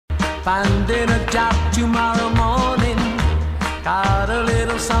finding a job tomorrow morning. Got a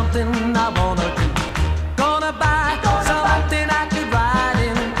little something I wanna do. Gonna buy something I could ride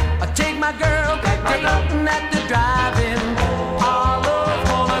in. I take my girl dating at the drive-in. Our love's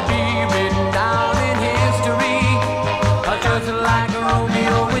gonna be written down in history, just like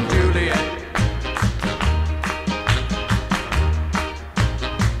Romeo and Juliet.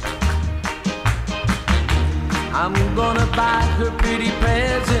 I'm gonna buy her pretty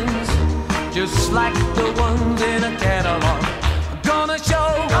presents, just like the ones in a catalog. I'm gonna show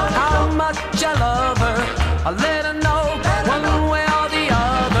how much I love her. I'll let her know one way or the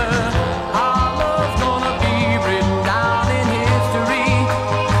other. Our love's gonna be written down in history,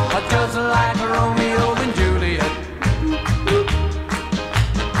 just like Romeo and Juliet.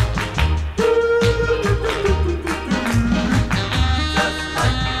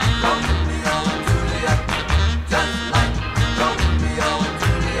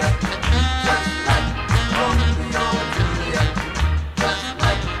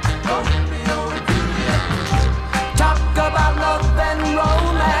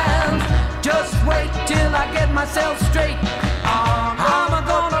 Myself straight. I'm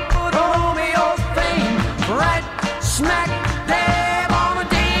gonna put Romeo's fame right smack dab on a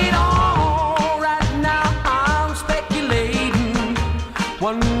date. Oh, right now I'm speculating,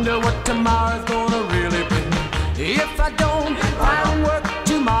 wonder what tomorrow's gonna really bring. If I don't find work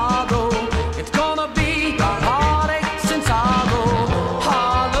tomorrow, it's gonna be heartaches and sorrow.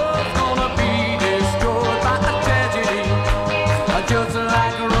 Our love's gonna be destroyed by a tragedy, just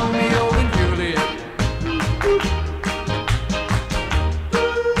like Romeo and Juliet.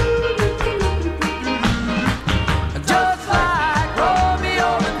 Just like Romeo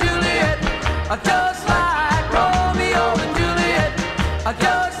and Juliet. Just like Romeo and Juliet.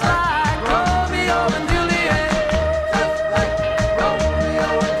 Just like Romeo and Juliet. Just like Romeo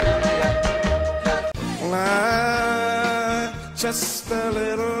and Juliet. Just a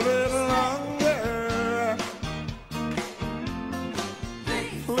little bit longer.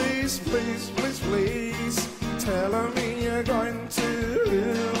 Please, please, please, please, tell me you're going to.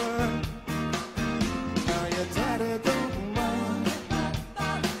 Now your daddy don't mind,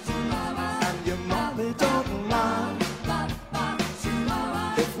 and your mommy don't mind.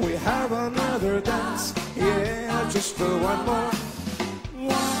 If we have another dance, yeah, just for one more time.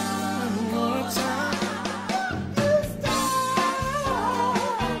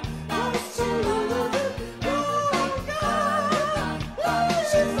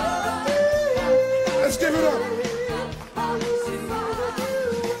 Let's give it up.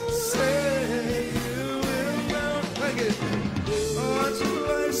 Say you will now make it. Won't you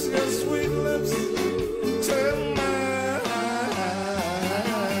place your sweet lips to mine?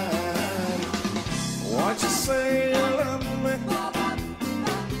 Won't you say you love me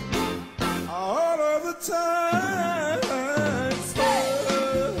all of the time?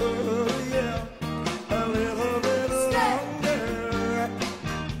 Oh, yeah, a little bit longer.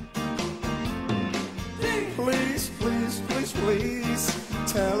 Please, please, please, please,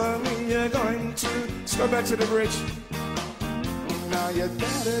 tell me you're going to. Let's go back to the bridge. Now your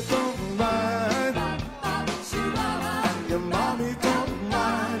daddy don't mind, and your mommy don't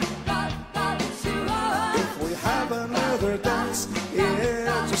mind. If we have another dance,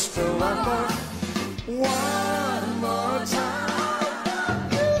 yeah, just for one more time.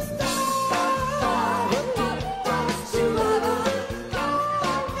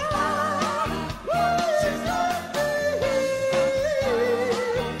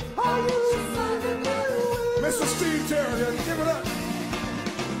 Mr. Steve Terrier, give it up.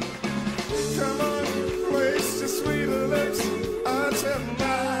 Come on, place your sweet lips unto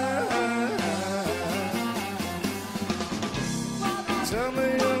mine. Tell me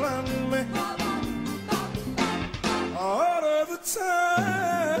you love me all of the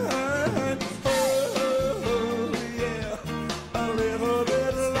time. Oh, yeah, a little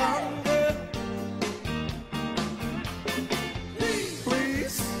bit longer.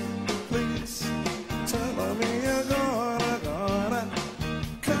 Please, please, tell me you're gonna.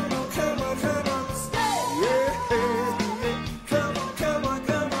 Come on, come on, come on. Yeah, yeah. Come on, come on,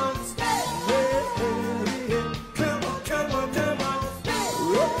 come on. Yeah, yeah. Come on, come on, come on.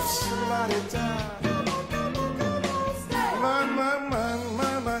 Whoops, la-di-da. My, my, my,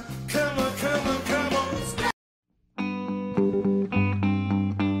 my, my. Come on, come on, come on.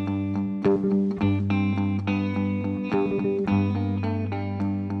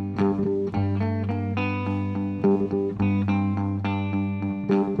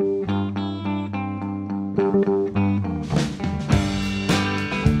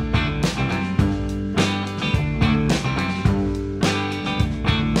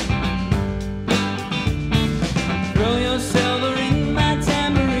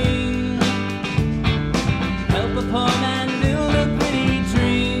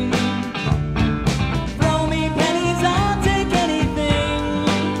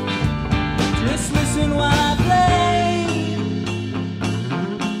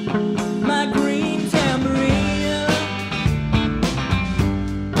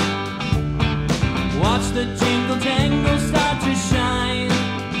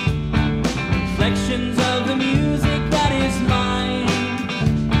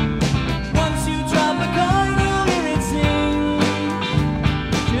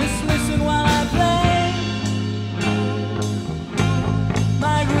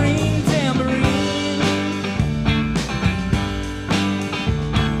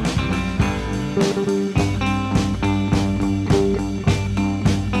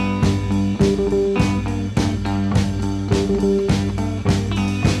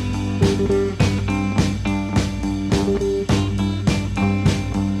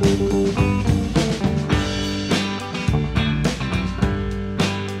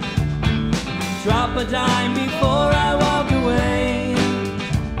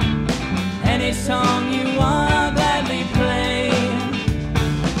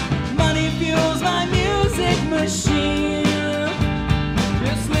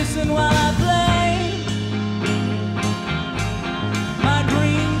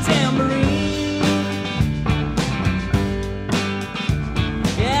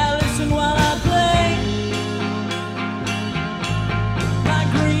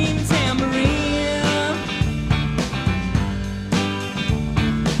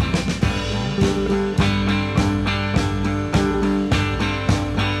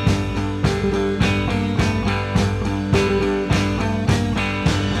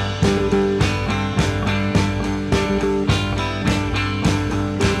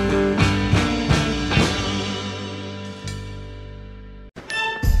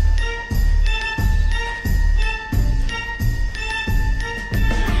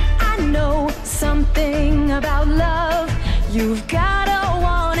 You've gotta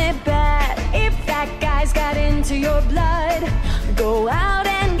want it bad. If that guy's got into your blood, go out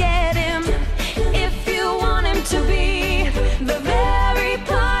and get him. If you want him to be the very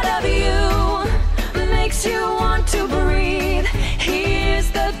part of you makes you want to breathe, here's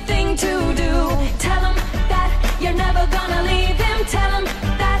the thing to do. Tell him that you're never gonna leave him. Tell him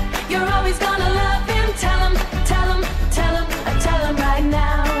that you're always gonna love him. Tell him, tell him, tell him, tell him right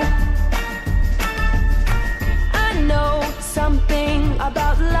now. I know something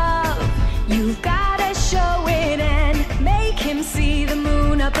about love. You've gotta show it and make him see the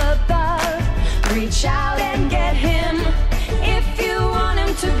moon up above. Reach out and get him if you want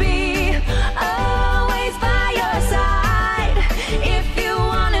him to be always by your side. If you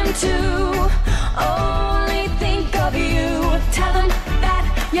want him to only think of you, tell him that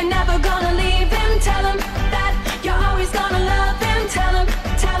you're never gonna leave him. Tell him that you're always gonna love him. Tell him,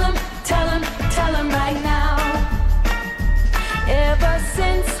 tell him, tell him, tell him right now. Ever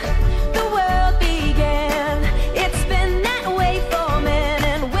since the world began, it's been that way for men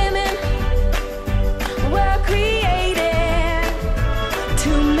and women. Were created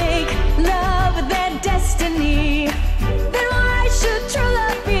to make love their destiny. Then why should true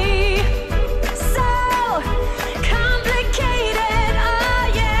love be so complicated? Oh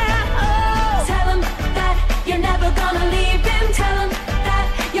yeah, oh. Tell him that you're never gonna leave him. Tell him that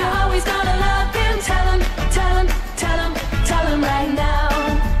you're always gonna love him. Tell him, tell him, tell him, tell him right now.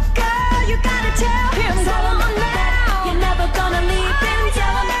 Girl, you gotta tell him, tell him that you're never gonna leave him.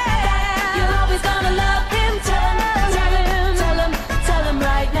 Tell him that you're always gonna love him. Tell him, tell him, tell him, tell him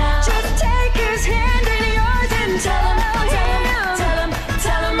right now. Just take his hand in yours and tell him, tell him, tell him,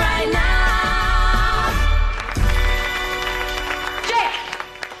 tell him right now. Jake!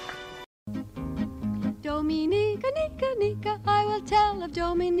 Dominique, Nika, Nika, I will tell of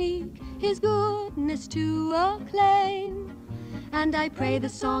Dominique, his goodness to acclaim. And I pray the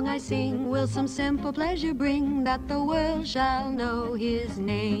song I sing will some simple pleasure bring, that the world shall know his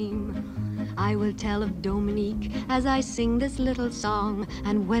name. I will tell of Dominique as I sing this little song,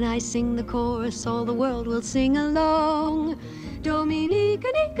 and when I sing the chorus, all the world will sing along. Dominique,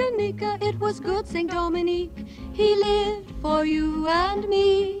 Nika, Nika, it was good, Saint Dominique. He lived for you and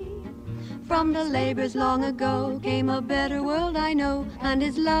me. From the labors long ago came a better world, I know, and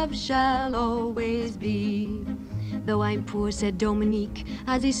his love shall always be. Though I'm poor, said Dominique,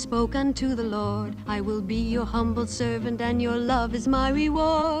 as he spoke unto the Lord, I will be your humble servant, and your love is my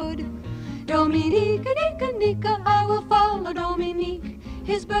reward. Dominique, Nika, Nika, I will follow Dominique.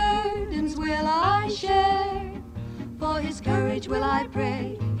 His burdens will I share. For his courage will I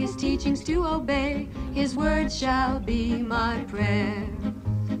pray, his teachings to obey. His words shall be my prayer.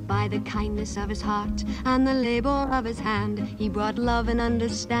 By the kindness of his heart and the labor of his hand, he brought love and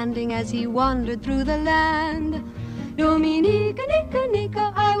understanding as he wandered through the land. Dominique, Nika,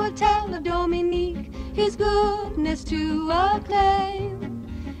 Nika, I will tell of Dominique, his goodness to acclaim.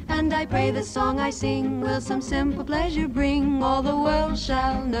 And I pray the song I sing will some simple pleasure bring, all the world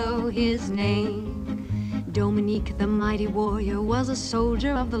shall know his name. Dominique, the mighty warrior, was a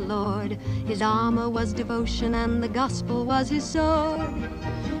soldier of the Lord. His armor was devotion and the gospel was his sword.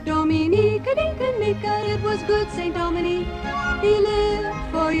 Dominique, Nika, Nika, it was good, Saint Dominique. He lived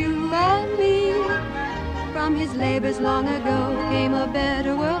for you and me. From his labors long ago came a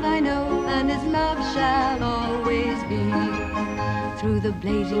better world, I know, and his love shall always be. Through the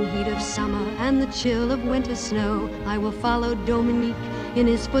blazing heat of summer and the chill of winter snow, I will follow Dominique, in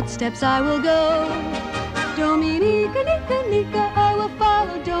his footsteps I will go. Dominique, Nika, Nika, I will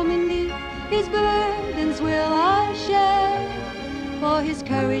follow Dominique, his burdens will I share. For his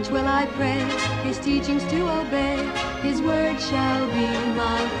courage will I pray, his teachings to obey, his word shall be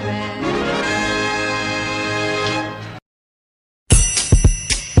my prayer.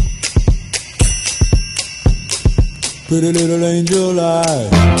 Pretty little angel I,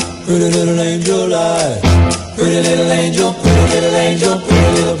 pretty little angel I, pretty little angel, pretty little angel,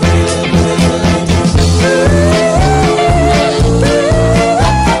 pretty little, pretty little, pretty little angel.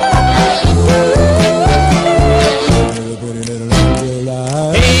 Pretty little angel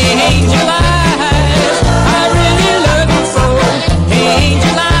I. Hey, angel eyes, I really love you so. Hey,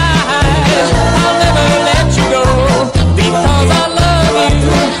 angel eyes, I'll never let you go, because I love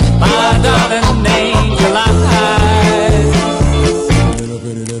you, my darling angel eyes.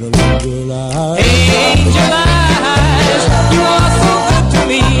 Angel eyes, you are so good to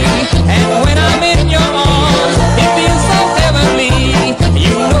me, and when I'm in your arms,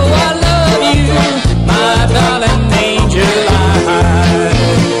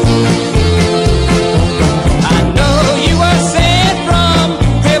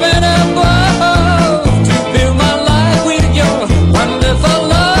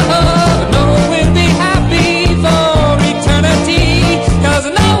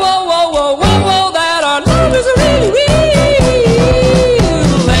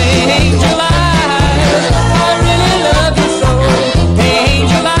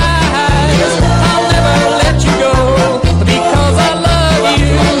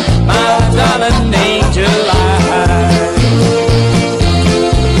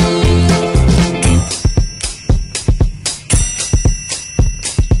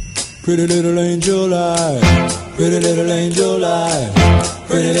 Pretty little angel eyes, pretty little angel eyes,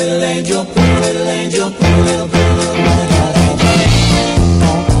 pretty little angel, pretty little angel, pretty little angel.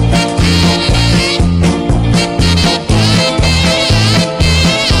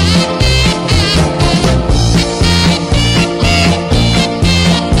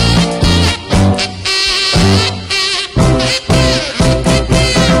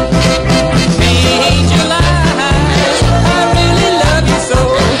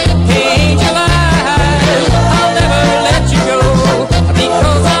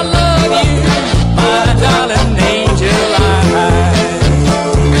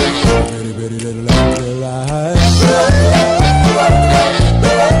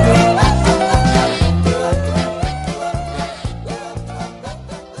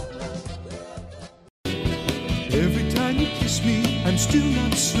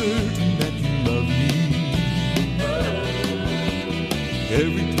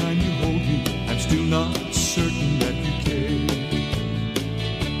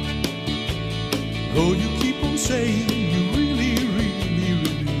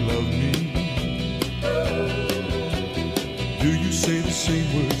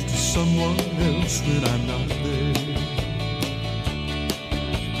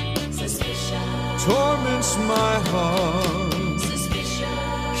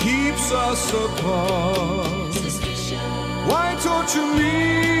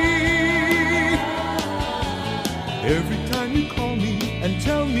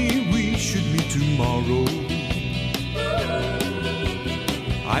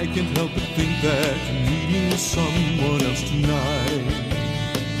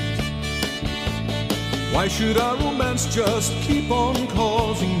 Just keep on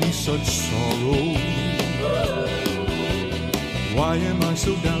causing me such sorrow. Why am I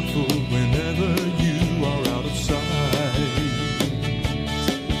so doubtful whenever you are out of sight?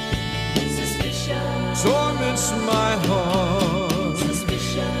 Suspicion torments my heart.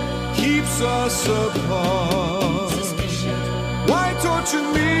 Suspicion keeps us apart. Suspicion why torture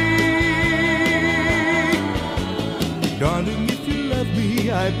me? Darling, if you love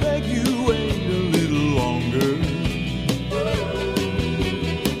me, I beg you wait a little longer.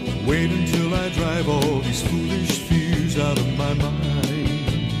 Wait until I drive all these foolish fears out of my mind.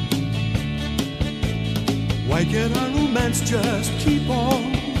 Why can't our romance just keep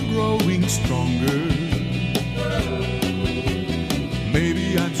on growing stronger?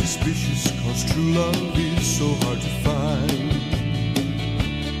 Maybe I'm suspicious cause true love is so hard to find.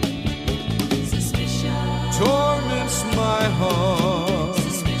 Suspicion torments my heart.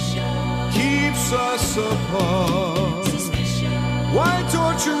 Suspicion keeps us apart. Suspicion why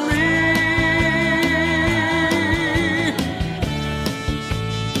torture me?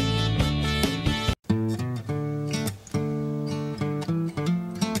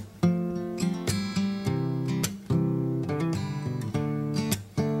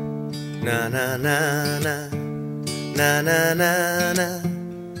 Na na na na na na na na.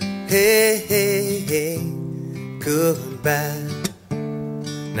 Hey hey hey, goodbye.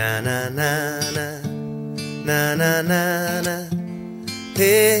 Na na na na na na na na.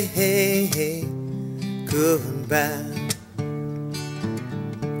 Hey hey hey, goodbye.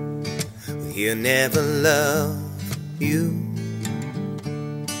 He'll never love you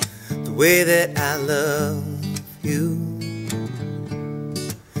the way that I love you.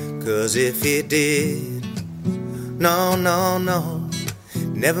 'Cause if he did, no, no, no,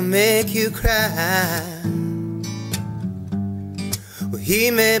 never make you cry. Well,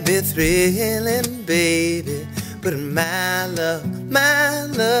 he may be thrilling, baby, but my love, my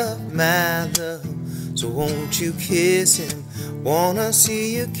love, my love. So won't you kiss him? Wanna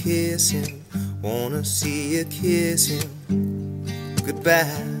see you kiss him. Wanna see you kiss him.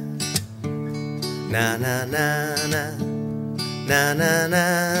 Goodbye. Na na na na. Na na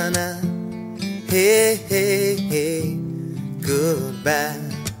na na. Hey hey hey, goodbye.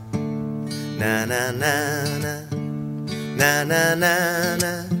 Na na na na. Na na na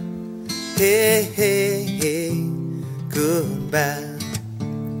na. Hey hey hey, goodbye.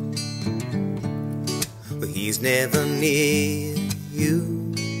 Well, he's never near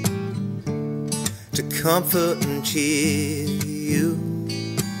you to comfort and cheer you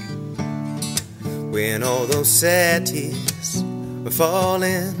when all those sad tears were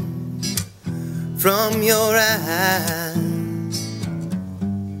falling from your eyes.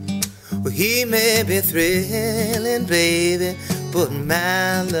 Well, he may be thrilling, baby, but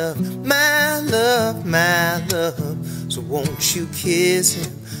my love, my love, my love. So won't you kiss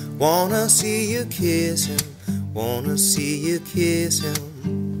him? Wanna see you kiss him. Wanna see you kiss him.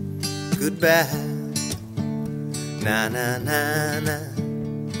 Goodbye. Na na na na.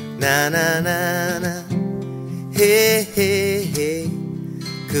 na na na na. Hey, hey, hey,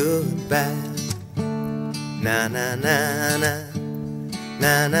 goodbye. Na na na na,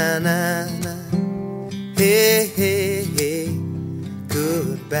 na na na na. Hey, hey, hey,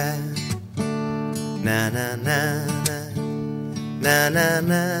 goodbye. Na na na na, na na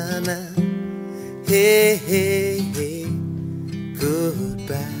na na. Hey, hey, hey,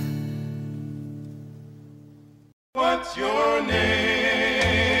 goodbye. What's your name?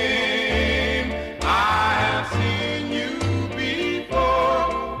 I have seen you before.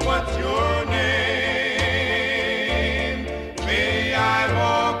 What's your name? May I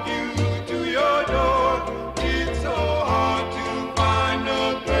walk you to your door? It's so hard to find a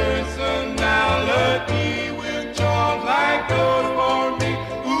personality with charms like yours for me.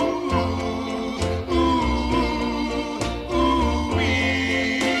 Ooh, ooh, ooh,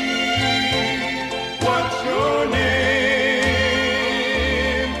 wee. What's your name?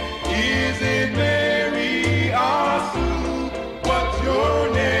 Is it Mary or Sue? What's your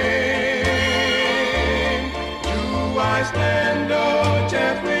name? Do I stand a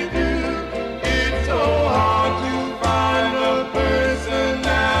chance with you? It's so hard to find a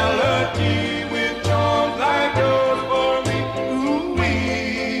personality with charms like yours for me. Ooh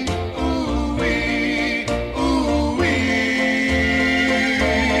wee, ooh wee, ooh wee.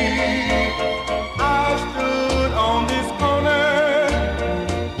 I stood on this corner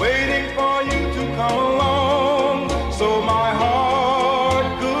waiting for you to come along so my heart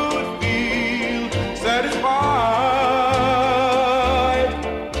could feel satisfied.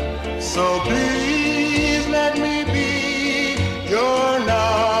 So please let me be your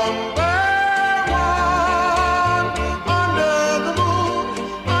number one. Under the moon,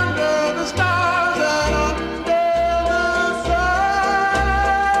 under the stars, and under the sun.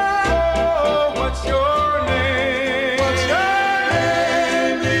 Oh, what's your name? What's your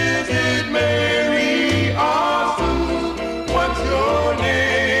name? Is it Mary or Sue? What's your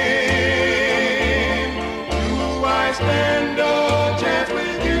name? Do I stand a chance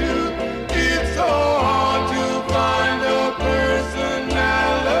with you? It's so hard to find a personality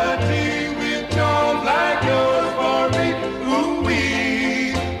with charms like yours for me. Ooh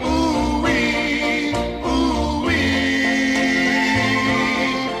wee, ooh wee, ooh wee.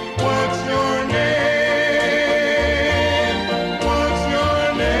 What's your name? What's your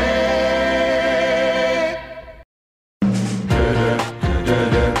name?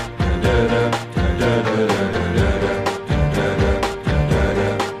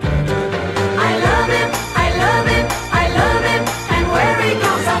 I love him, I love him, I love him, and where he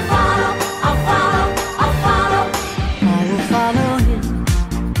goes I'll follow, I'll follow, I'll follow. I will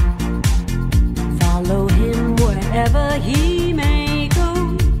follow him wherever he may go.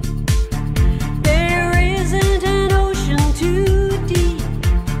 There isn't an ocean too deep,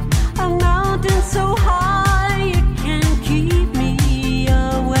 a mountain so high it can keep me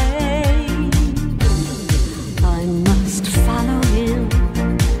away. I must follow him.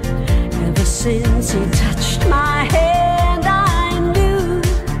 Ever since he touched my hand, I knew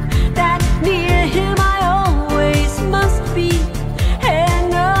that near him I always must be, and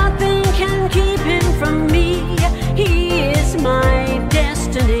nothing can keep him from me. He is my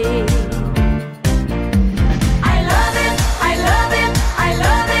destiny. I love him, I love him, I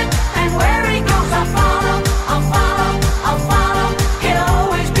love him, and where he goes I'll follow, I'll follow, I'll follow. He'll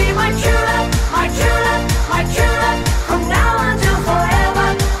always be my true love, my true love, my true love, from now until forever,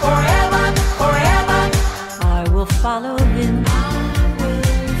 forever, forever. I will follow him,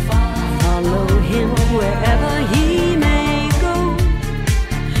 follow him wherever he may go.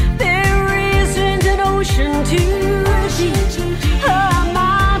 There isn't an ocean too deep, a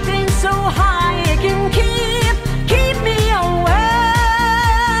mountain so high it can keep me away,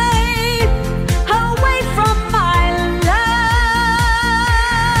 away from my love.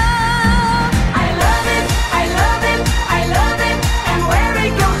 I love him, I love him, I love him, and where he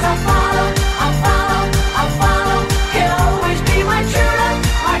goes I'll follow, I'll follow, I'll follow. He'll always be my true love,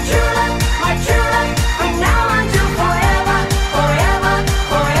 my true love, my true love, from now until forever, forever,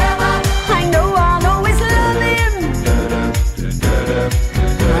 forever. I know I'll always love him.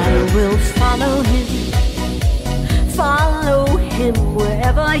 I will follow him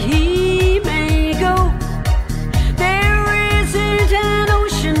wherever he may go. There isn't an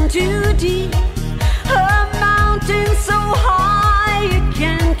ocean too deep, a mountain so high it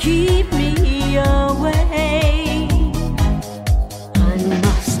can keep me away. I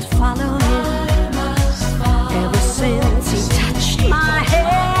must follow him. Ever since he touched my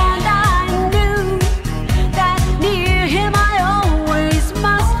hand, I knew that near him I always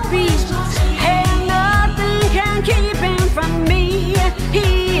must be, and nothing can keep him from me. He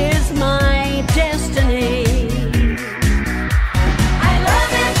is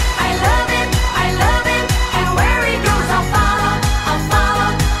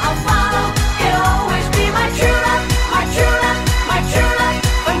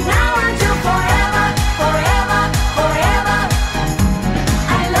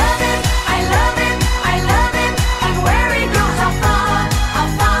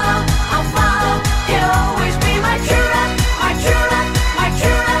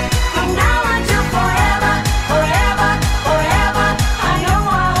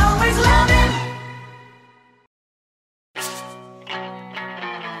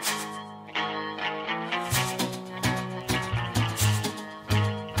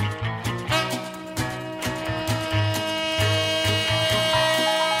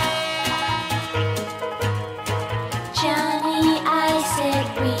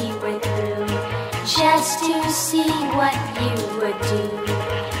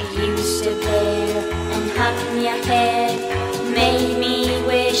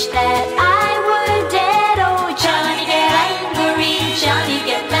wish that I were dead. Oh, Johnny, get angry, Johnny,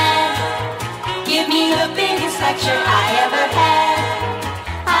 get mad. Give me the biggest lecture I ever had.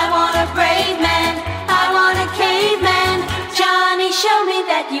 I want a brave man, I want a caveman. Johnny, show me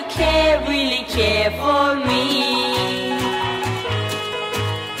that you care, really care for me.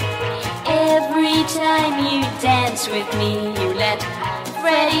 Every time you dance with me, you let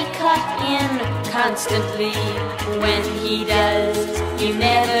Freddie cut in constantly. When he does, you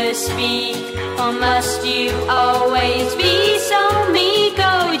never speak. Or must you always be so meek?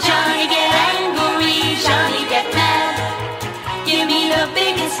 Oh, Johnny, get angry, Johnny, get mad. Give me the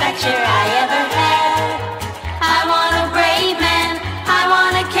biggest lecture I ever had. I want a brave man, I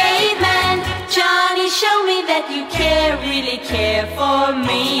want a caveman. Johnny, show me that you care, really care for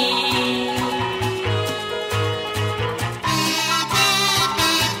me.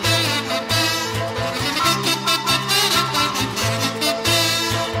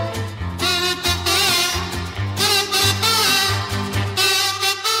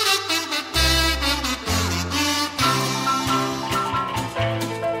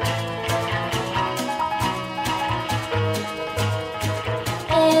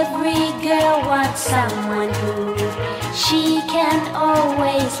 Someone who she can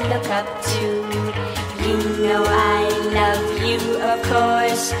always look up to. You know I love you, of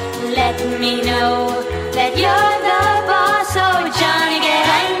course. Let me know that you're the boss. Oh, Johnny, get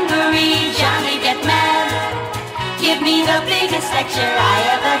angry, Johnny, get mad. Give me the biggest lecture I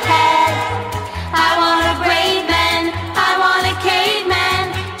ever had. I want a brave man, I want a caveman.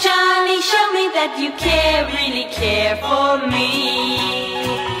 Johnny, show me that you care, really care for me.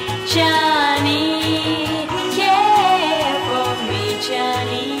 Johnny, care for me,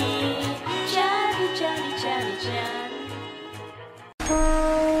 Johnny. Johnny, Johnny, Johnny, Johnny.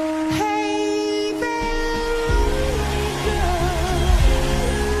 Hey there,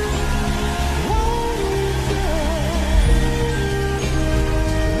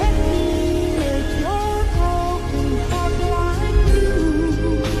 let me make your broken heart like you.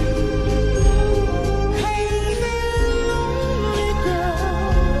 Hey there, lonely girl.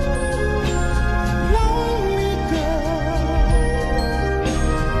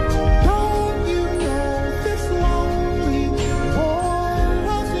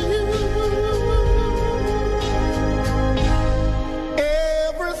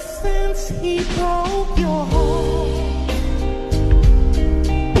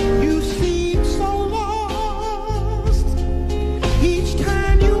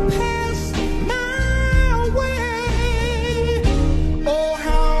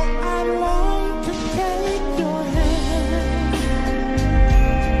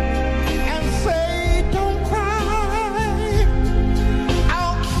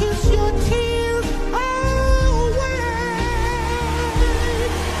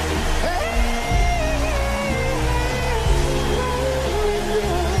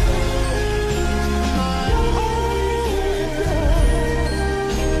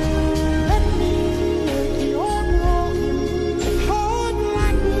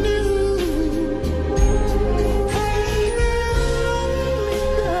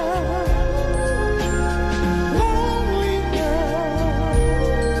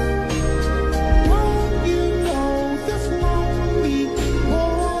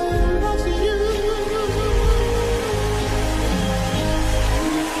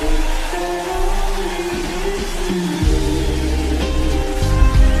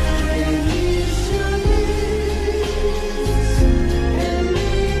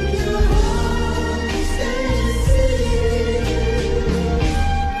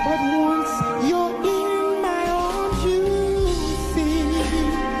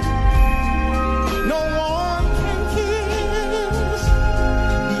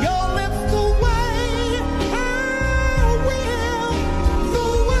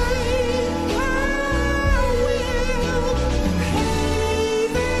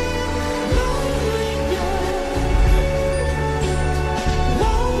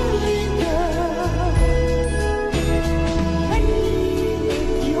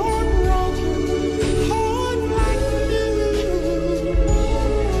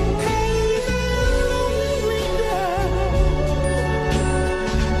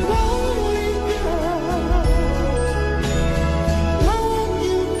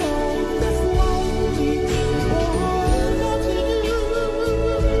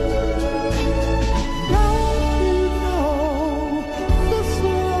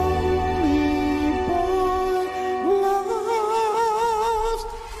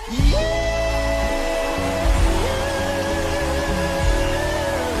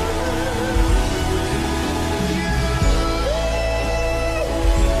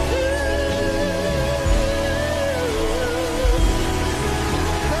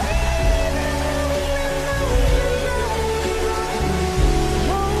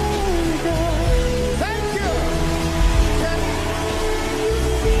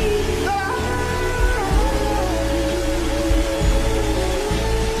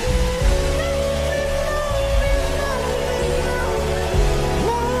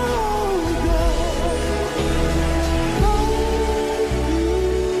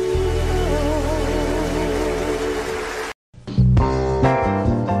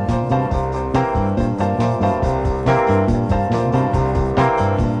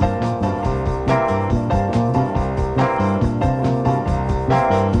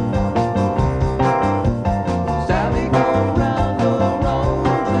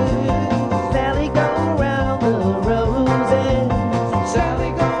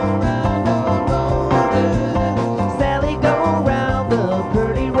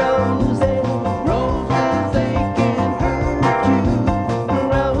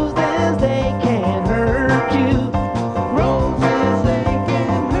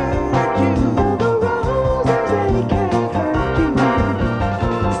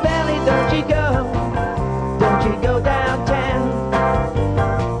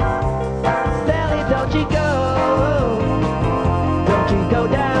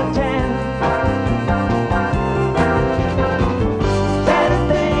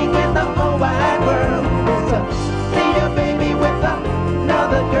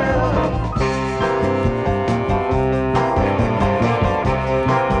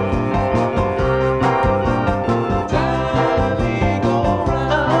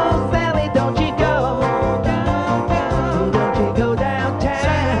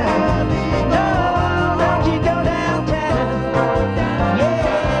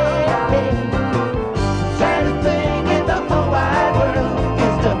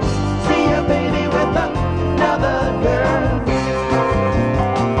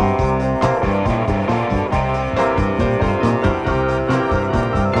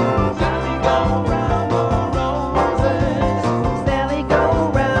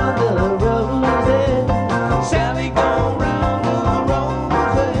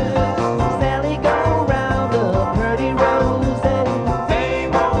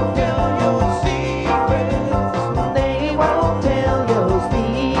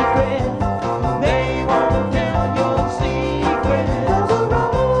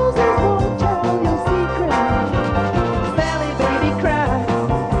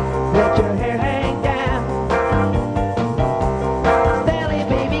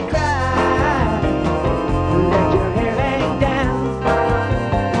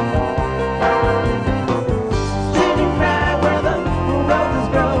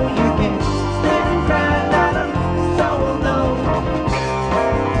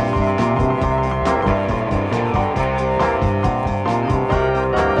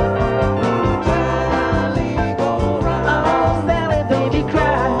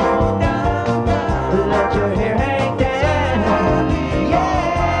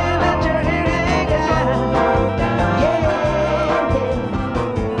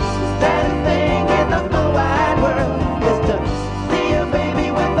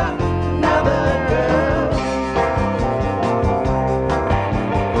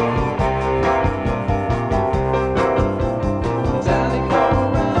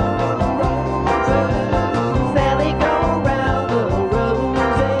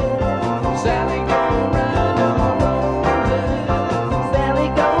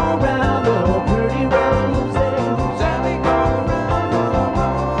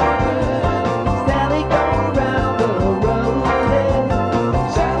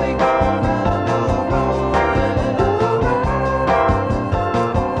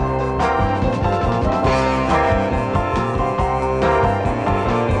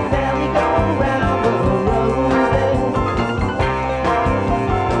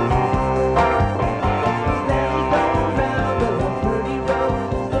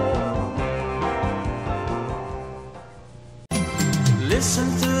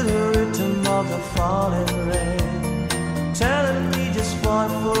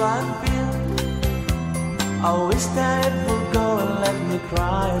 I feel. I wish that it would go and let me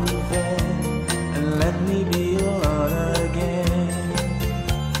cry in bed, and let me be alone again.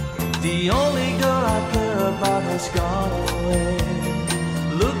 The only girl I care about has gone away,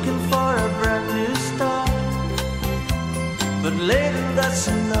 looking for a brand new start. But later that's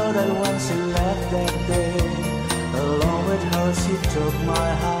to know that when she left that day, along with her she took my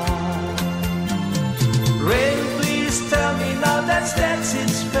heart. Rain, please tell me now that it's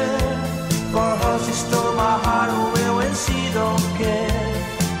fair. For her she stole my heart away when she don't care.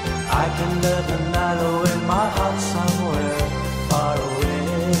 I can live the night away, my heart somewhere far away.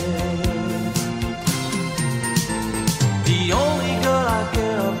 The only girl I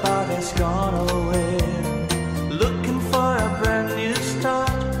care about has gone away, looking for a brand new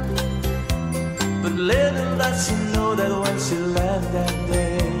start. But little does she know that when she left that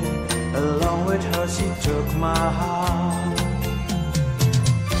day, along with her she took my heart.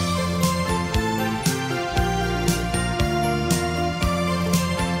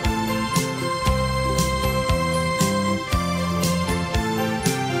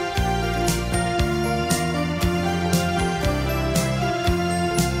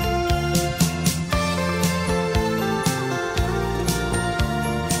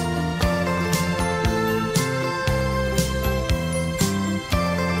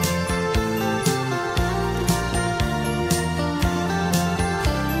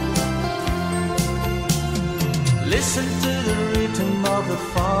 Listen to the rhythm of the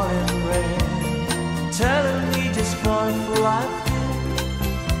falling rain, telling me just wonderful I feel.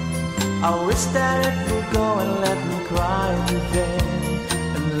 I wish that it would go and let me cry again,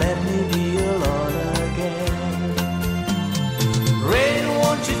 and let me be alone again. Rain,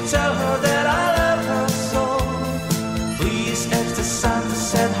 won't you tell her that I love her so? Please ask the sun to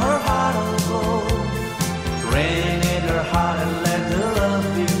set her heart aglow. Rain in her heart and let the love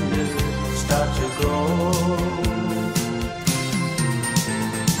in you start to grow.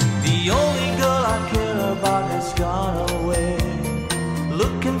 The only girl I care about has gone away,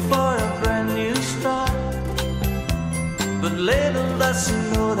 looking for a brand new start. But little does she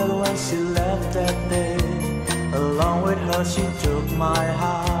know that when she left that day, along with her she took my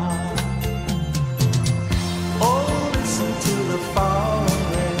heart. Oh, listen to the falling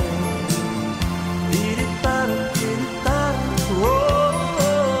rain, beat-it-bada, beat-it-bada,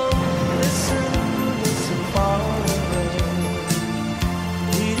 roll. Listen, listen, falling rain,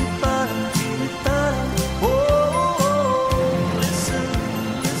 beat-it-bada, beat-it-bada, oh. Listen,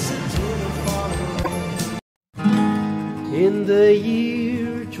 listen to the falling rain. In the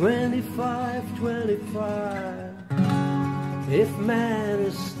year 2525, if man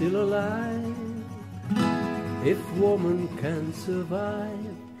is still alive, if woman can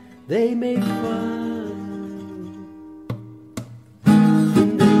survive, they may find.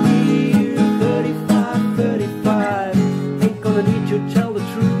 In the year 3535, ain't gonna need you tell the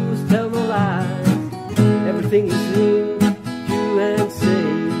truth, tell no lies. Everything is in you and say,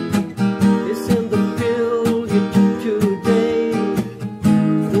 it's in the pill you took today.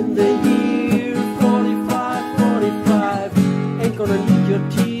 In the year 4545, ain't gonna need your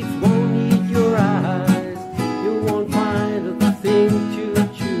teeth, won't need your eyes. You won't find a thing to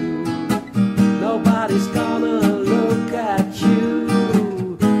chew. Nobody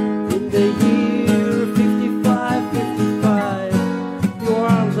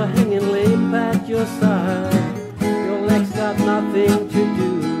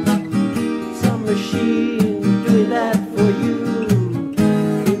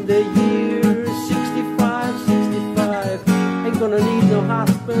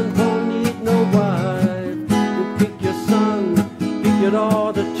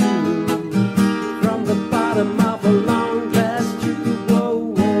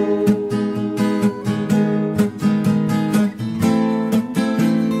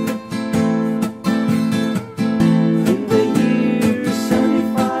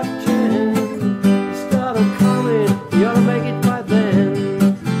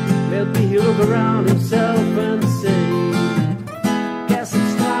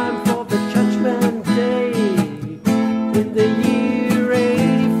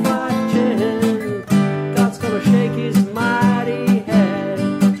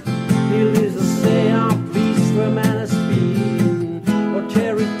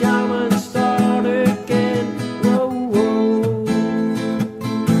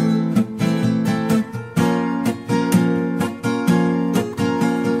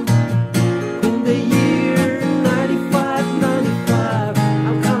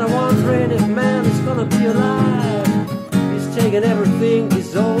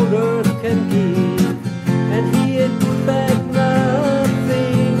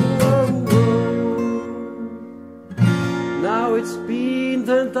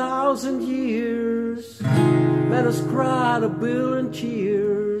 1,000 years. Men has cried a billion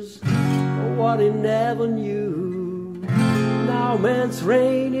tears for what he never knew. Now man's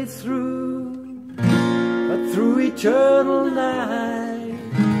reign is through, but through eternal night,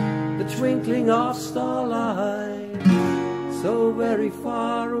 the twinkling of starlight, so very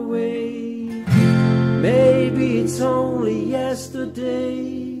far away. Maybe it's only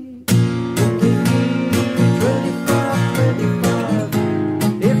yesterday. 25, 25,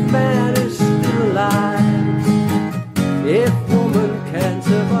 if man is still alive, if woman can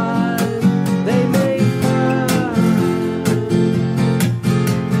survive, they may find.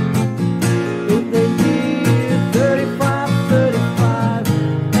 If they live 35, 35,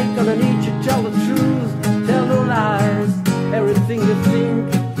 ain't gonna need to tell the truth, tell no lies. Everything you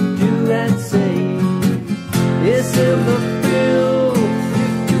think, do and say is in the pill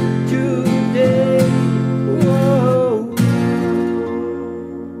today. Whoa.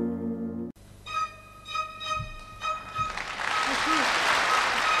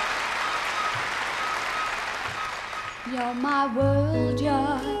 You're my world,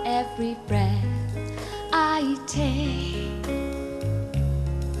 you're every breath I take.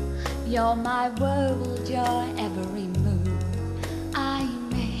 You're my world, you're every move I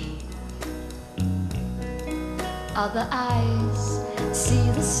make. Other eyes see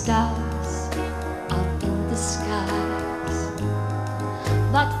the stars up in the skies,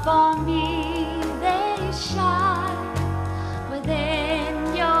 but for me they shine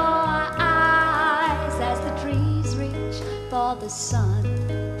within your eyes as the trees reach for the sun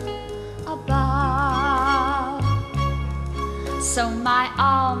above. So my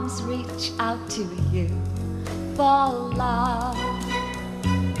arms reach out to you for love.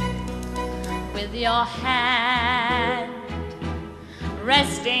 With your hand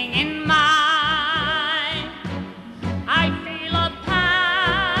resting in mine, I feel a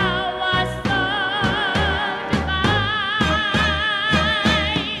power so divine.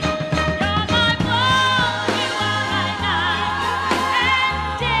 You're my world, you are my night and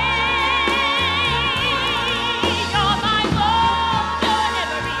day. You're my world, your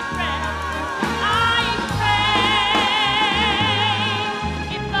every breath I pray.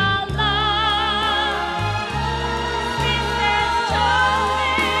 If our love is to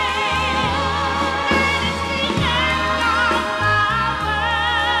me, then it's the end of my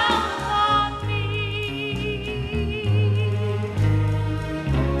world for me.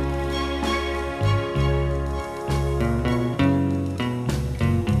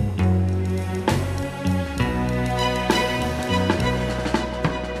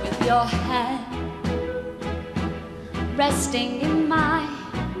 With your hand resting in mine,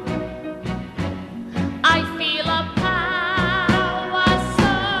 I feel a power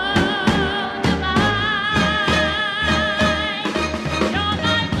so divine. You're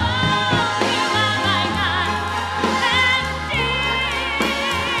my world, you are my night and day.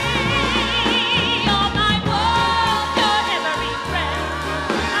 You're my world, your every breath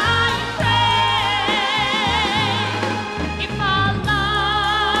I pray. If our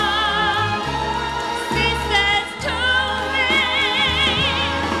love ceases to me,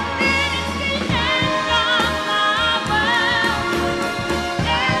 then it's the end of my world,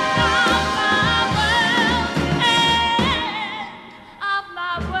 end of my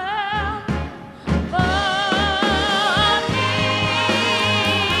world for me.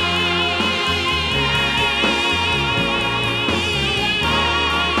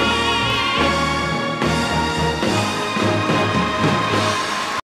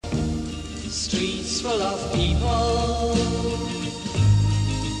 Streets full of people,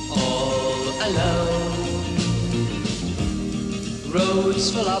 all alone.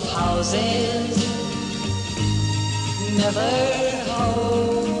 Roads full of houses, never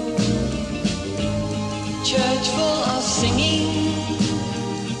home. Church full of singing,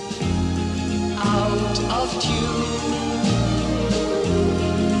 out of tune.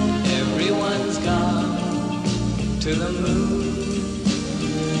 Everyone's gone to the moon.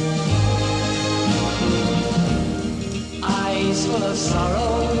 Eyes full of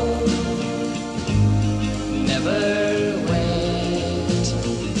sorrow, never wet.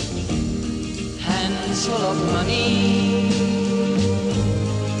 Hands full of money,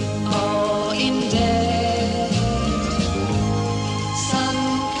 all in debt. Sun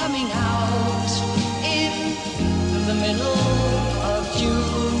coming out in the middle of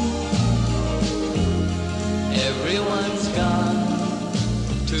June. Everyone's gone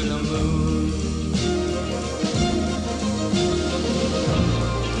to the moon.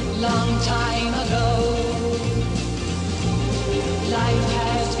 Long time ago, life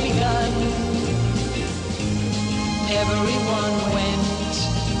has begun. Everyone went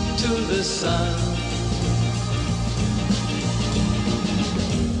to the sun.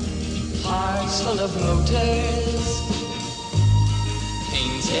 Hearts full of motors,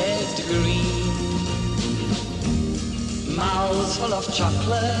 painted green, mouths full of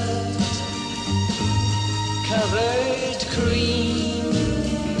chocolate, covered cream,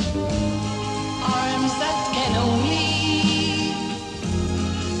 arms that can only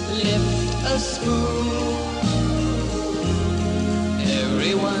lift a spoon.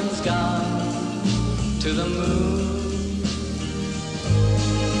 Everyone's gone to the moon.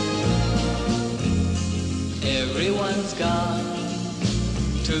 Everyone's gone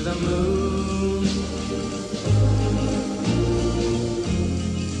to the moon.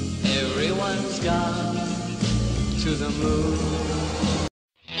 Everyone's gone to the moon.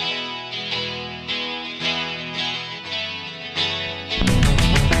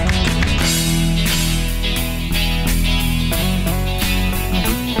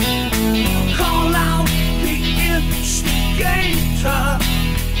 Call out the instigator,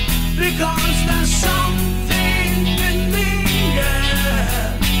 because there's something in the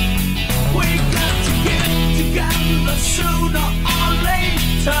air. We got to get together sooner or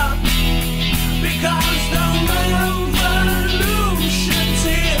later, because the revolution's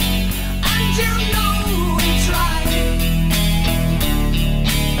here, and you know it's right.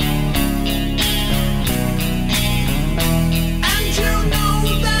 And you know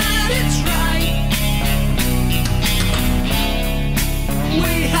that it's right.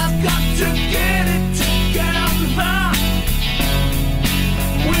 We have got to get it together.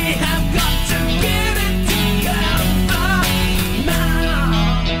 We have got to get it together now.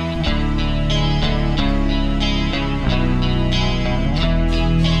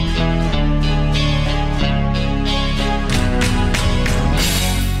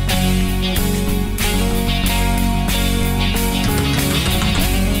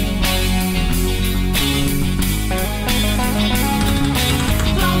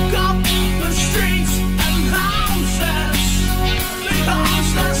 Lock up the streets and houses, because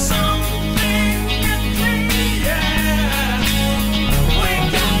there's something in the air. We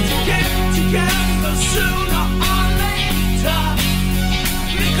got to get together sooner or later,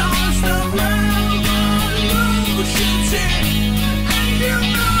 because the revolution's here, and you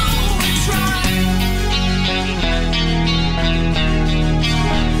know it's right.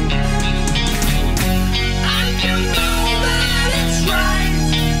 And you know that it's right.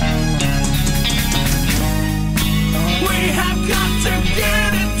 We have got to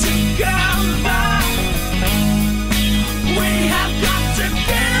get it together. We have got to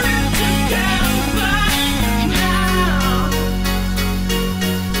get it together now.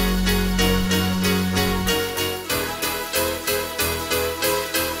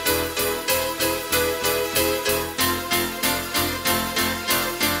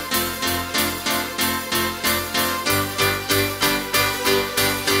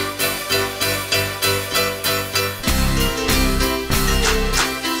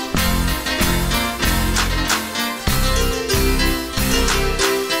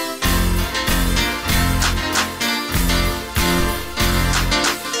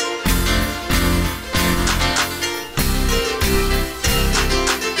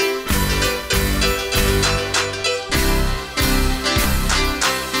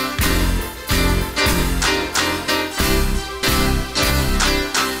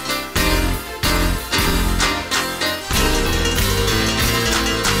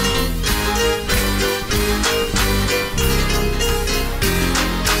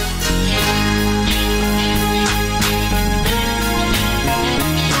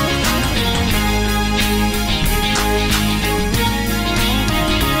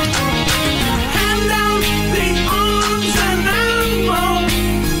 Hand out the arms and ammo.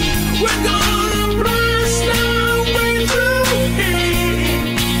 We're gonna blast our way through here.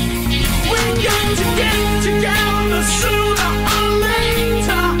 We got to get together sooner or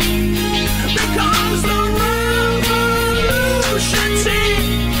later, because the revolution's here,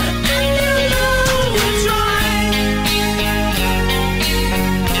 and you know it's right.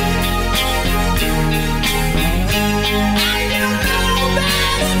 And you know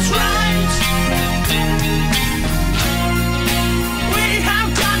that it's right. We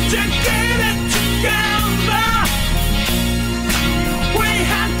have got to get it together. We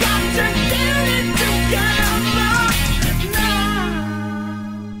have got to get it together now.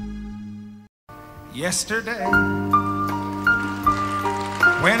 Yesterday,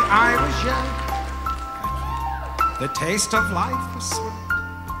 when I was young, the taste of life was sweet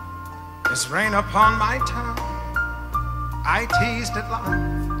as rain upon my tongue. I teased at life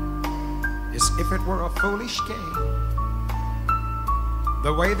as if it were a foolish game.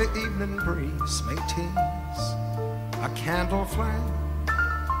 the way the evening breeze may tease a candle flame,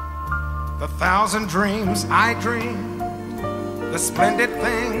 the thousand dreams I dream, the splendid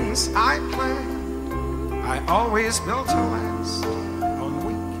things I planned, I always built to last on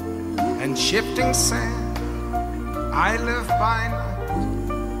weak and shifting sand. I live by night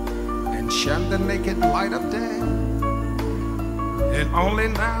and shun the naked light of day, and only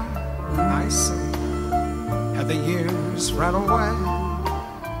now I see how the years run away.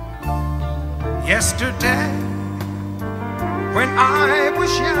 Yesterday, when I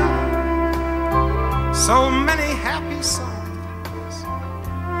was young, so many happy songs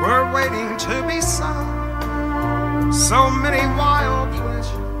were waiting to be sung. So many wild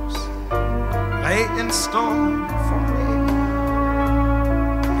pleasures lay in store for me,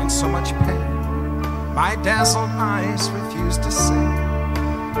 and so much pain my dazzled eyes refused to see.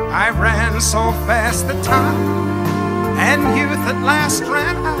 I ran so fast that time and youth at last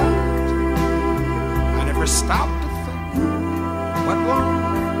ran out. I never stopped to think what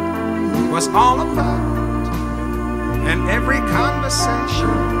life was all about, and every conversation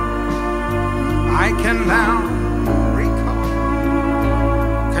I can now recall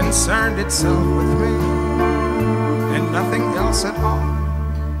concerned itself with me and nothing else at all.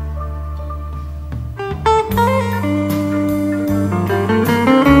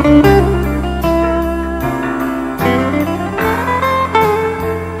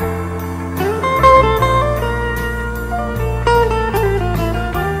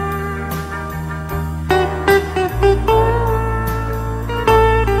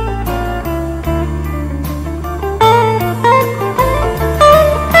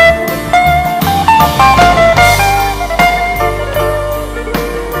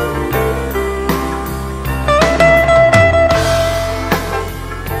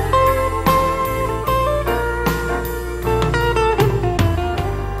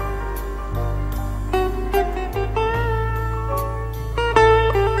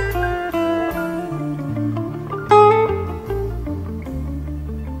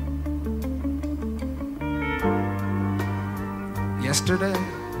 Yesterday,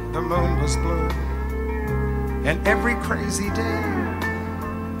 the moon was blue, and every crazy day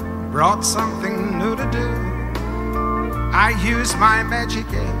brought something new to do. I used my magic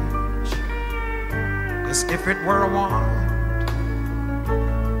age as if it were a wand,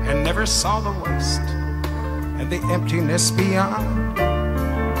 and never saw the waste and the emptiness beyond.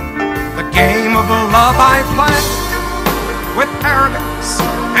 The game of love I played with arrogance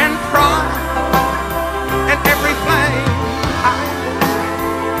and pride, and every flame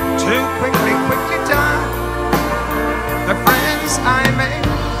too quickly die. The friends I made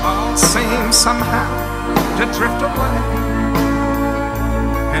all seem somehow to drift away,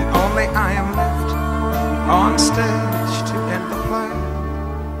 and only I am left on stage to end the play.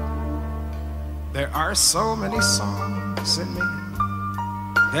 There are so many songs in me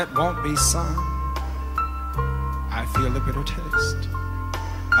that won't be sung. I feel the bitter taste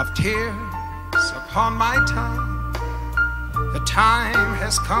of tears upon my tongue. The time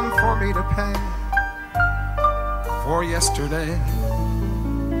has come for me to pay for yesterday,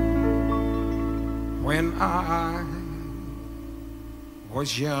 when I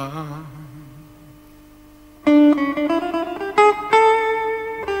was young.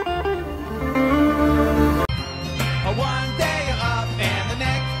 One day you're up and the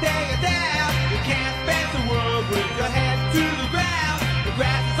next day you're down. You can't face the world with your head to the ground. The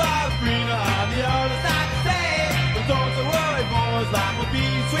grass is all greener on the other side of the stage. But don't you worry, boys, life will be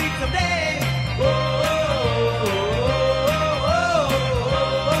sweet someday. Oh, oh, oh, oh,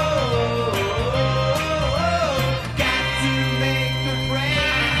 oh, oh. Got to make the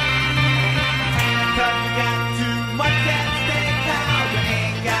friends, 'cause you got too much.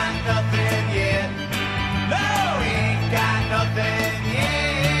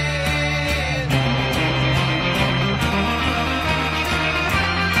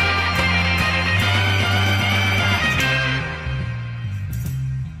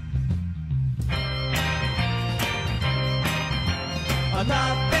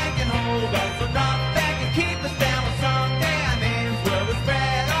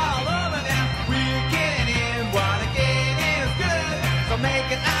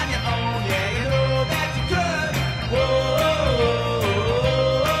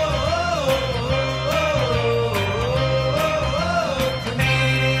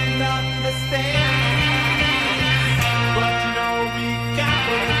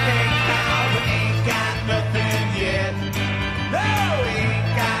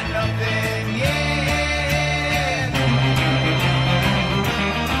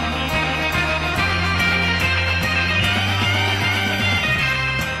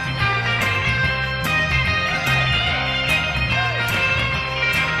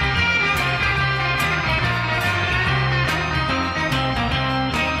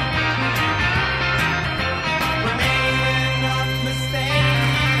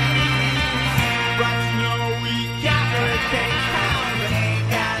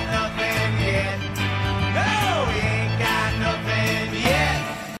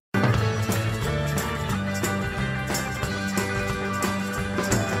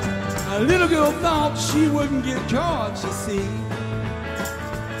 A little girl thought she wouldn't get caught, you see.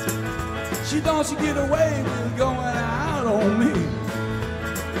 She thought she'd get away with going out on me.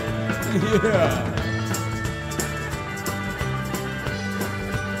 Yeah.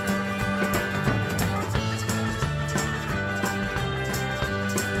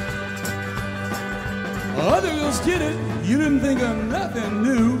 Other girls did it, you didn't think of nothing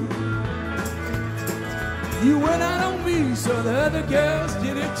new. You went out on me, so the other girls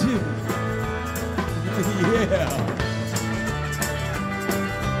did it too. Yeah.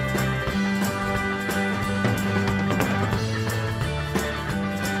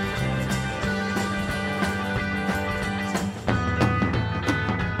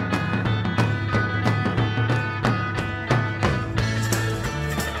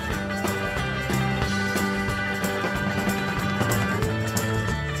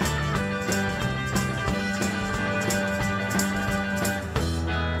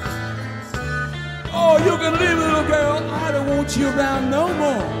 You can leave, little girl. I don't want you around no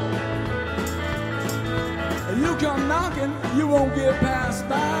more. If you come knocking, you won't get past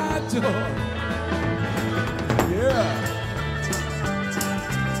my door. Yeah.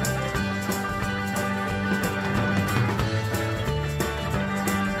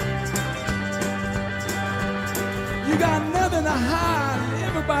 You got nothing to hide.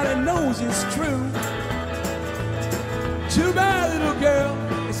 Everybody knows it's true. Too bad, little girl.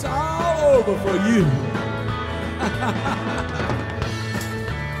 It's all over for you.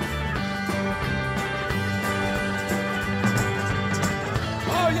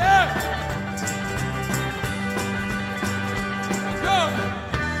 Oh yeah! Go!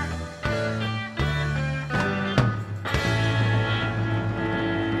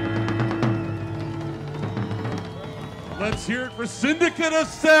 Let's hear it for Syndicate of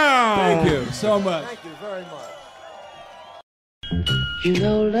Sound. Thank you so much. Thank you very much. You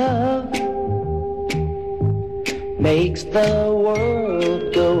know love makes the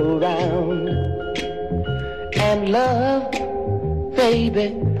world go round, and love,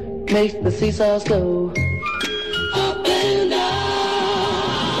 baby, makes the seesaws go up and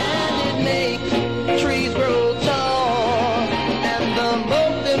down, and it makes trees grow tall, and the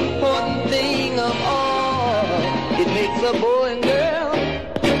most important thing of all, it makes a boy and girl,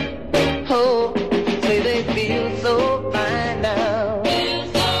 oh, say they feel so fine now.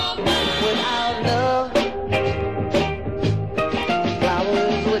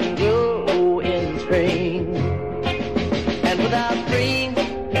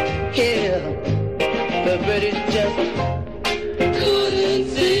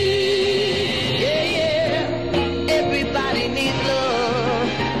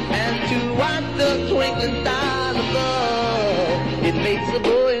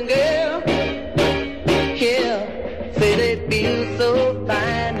 So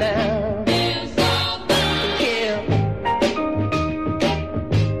fine now. Feel so fine. Yeah.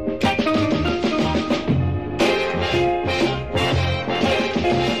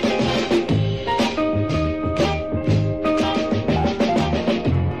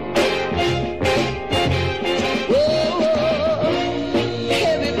 Whoa,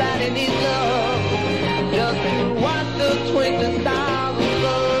 everybody needs love, just to watch the twinkling stars of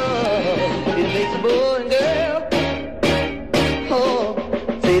love. It makes a boy and girl.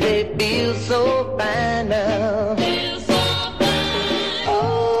 Feel so fine now. Feel so fine. Oh,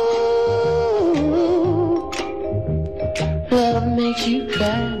 love makes you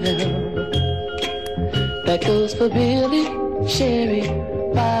cry now. That goes for Billy, Sherry,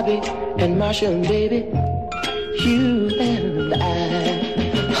 Bobby, and Marsha, and baby, you and I.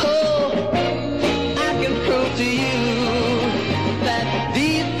 Oh, I can prove to you that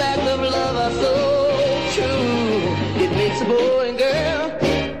these facts of love are so true. It makes a boy and girl.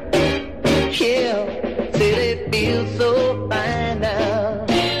 Yeah, say they feel so fine now.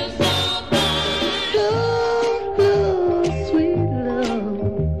 Feel so fine. Love, sweet love.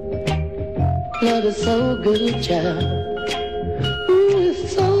 Love is so good, child. Ooh, it's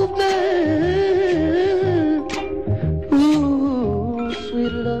so fine. Ooh,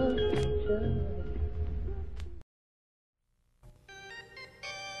 sweet love, child.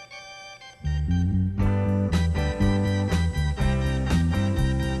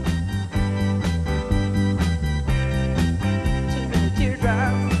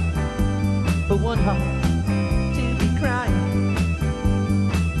 For one heart to be crying,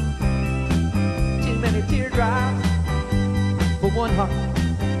 too many teardrops for one heart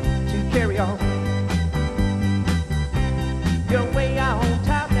to carry on. You're way out on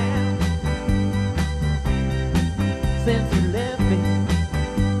top now since you left me.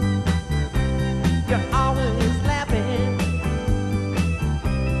 You're always laughing,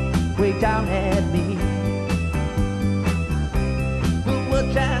 way down at me. We'll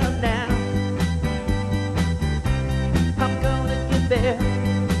work out now. I'm gonna get there.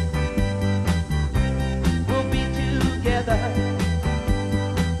 We'll be together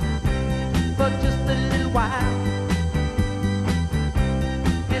for just a little while,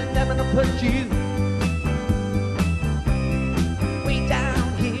 and I'm gonna put you way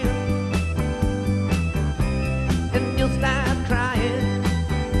down here, and you'll start crying.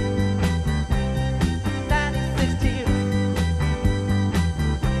 96 tears.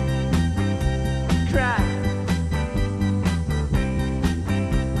 Cry.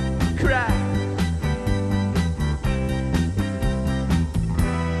 Cry.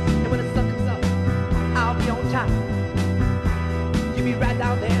 And when the sun comes up, I'll be on time. You'll be right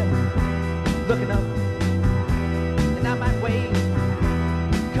down there, looking up. And I might wave,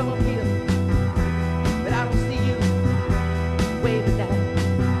 come up here, but I don't see you waving down.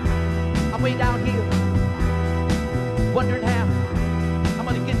 I'm way down here, wondering how I'm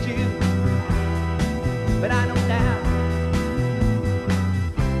gonna get you, but I know now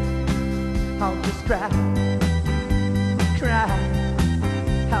I'll just cry, cry,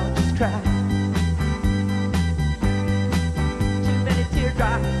 I'll just cry. Too many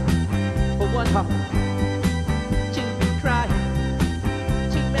teardrops for one heart to be crying.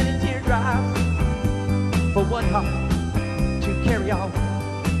 Too many teardrops for one heart to carry on.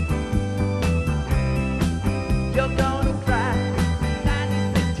 You're gonna cry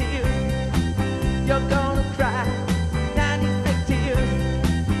 96 tears. You're gonna cry 96 tears.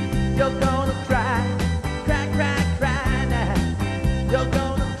 You're gonna cry, cry, cry, cry now. You're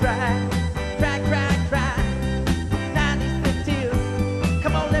gonna cry, cry, cry, cry 96 tears.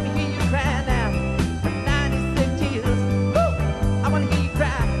 Come on, let me hear you cry now. 96 tears. Woo! I wanna hear you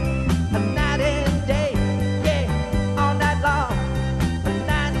cry a night and day. Yeah, all night long.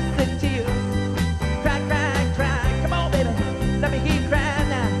 96 tears. Cry, cry, cry. Come on, baby. Let me hear you cry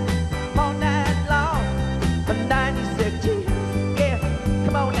now. All night long. 96 tears. Yeah,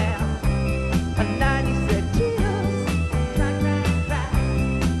 come on now. 96 tears. Cry, cry, cry.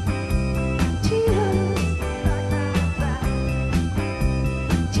 Tears. Cry, cry, cry.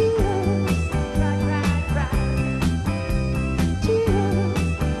 Tears. Cry, cry, cry. Tears.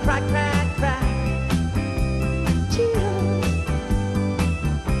 Cry, cry, cry. Tears.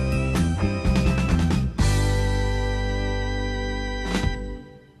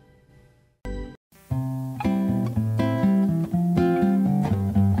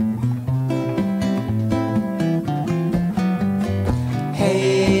 Hey,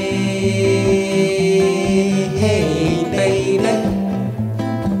 hey, baby,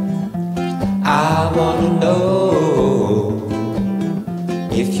 I wanna know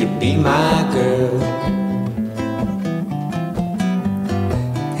if you'd be my girl.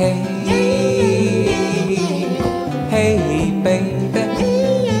 Hey, hey, baby,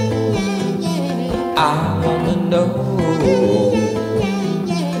 I wanna know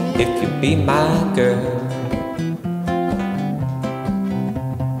if you'd be my girl.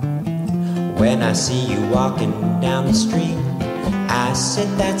 When I see you walking down the street, I said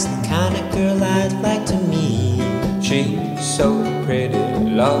that's the kind of girl I'd like to meet. She's so pretty,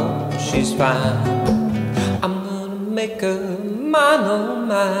 Lord, she's fine. I'm gonna make her mine, oh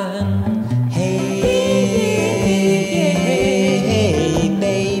mine. Hey,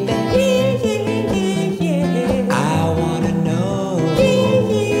 baby, I wanna know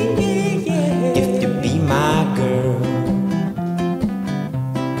if you'd be my girl.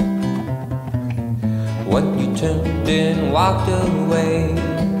 When you turned and walked away,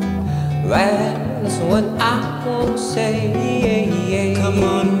 that's when I won't say. Come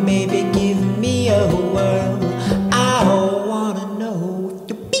on, baby, give me a whirl. I wanna know if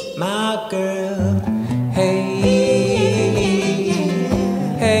you be my girl. Hey,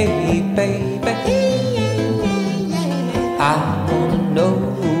 hey, baby, I wanna know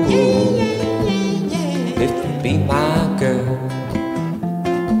if you be my girl.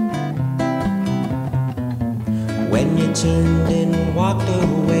 When you turned and walked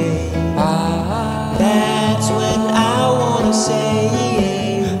away, that's when I wanna say,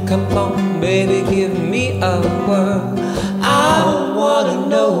 come on, baby, give me a whirl. I wanna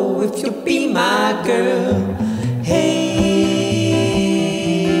know if you'll be my girl. Hey,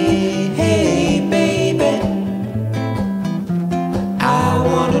 hey, baby, I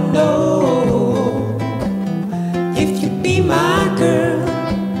wanna know if you'll be my girl.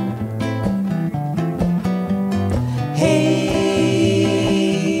 Hey,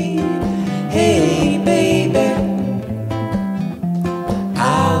 hey, baby, I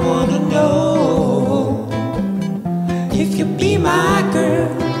wanna know if you'll be my girl.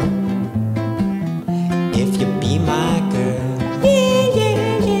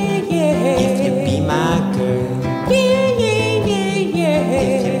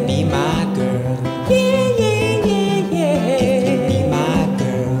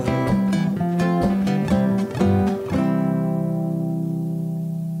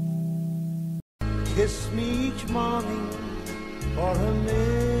 a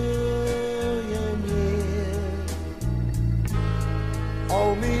million years.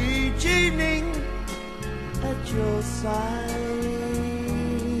 Hold me each evening at your side.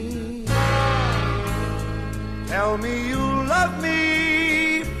 Tell me you love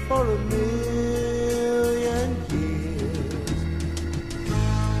me for a million years.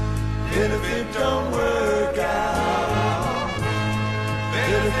 And if it don't work out,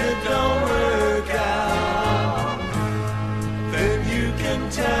 and if it don't work out, then you can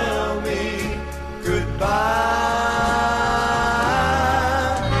tell me goodbye.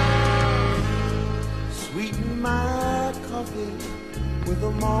 Sweeten my coffee with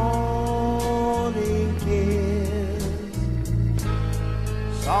a morning kiss.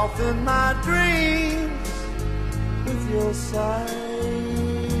 Soften my dreams with your sighs.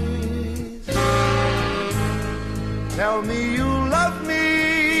 Tell me you love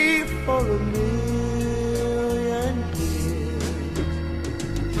me for a million years.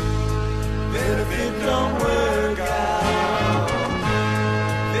 Then if it don't work out,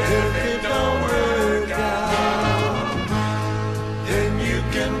 then if it don't work out, then you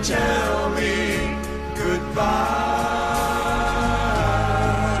can tell me goodbye.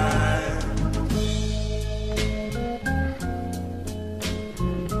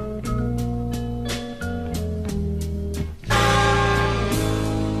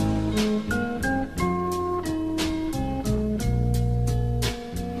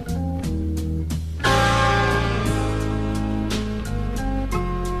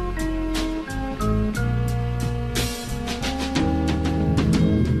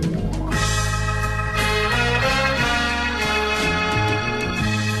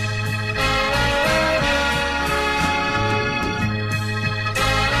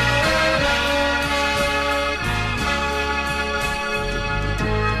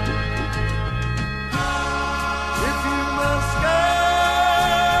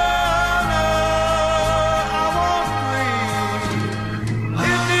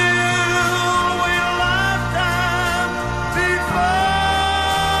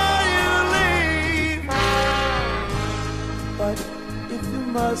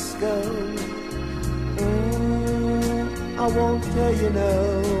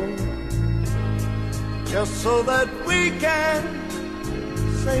 Just so that we can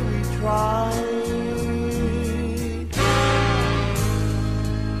say we tried.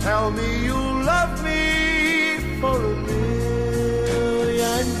 Tell me you love me for a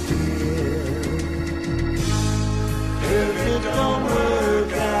million years. If it don't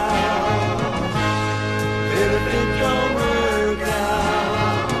work out, if it don't work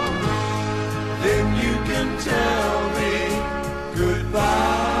out, then you can tell me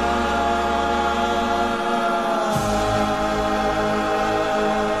goodbye.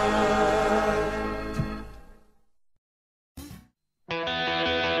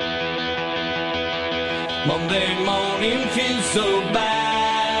 Monday morning feels so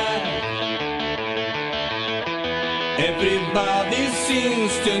bad. Everybody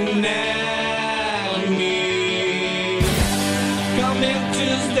seems to nail me. Coming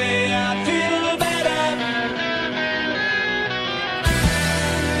Tuesday I feel better.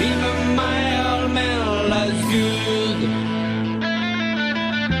 Even my old man lies good.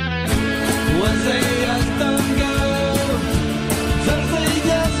 Was I just don't go? Thursday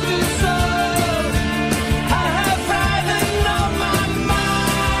just feel so.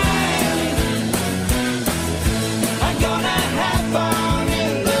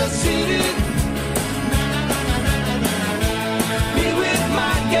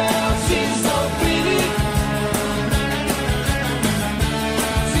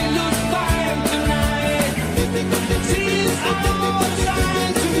 She's all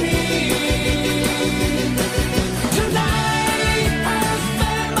time to me.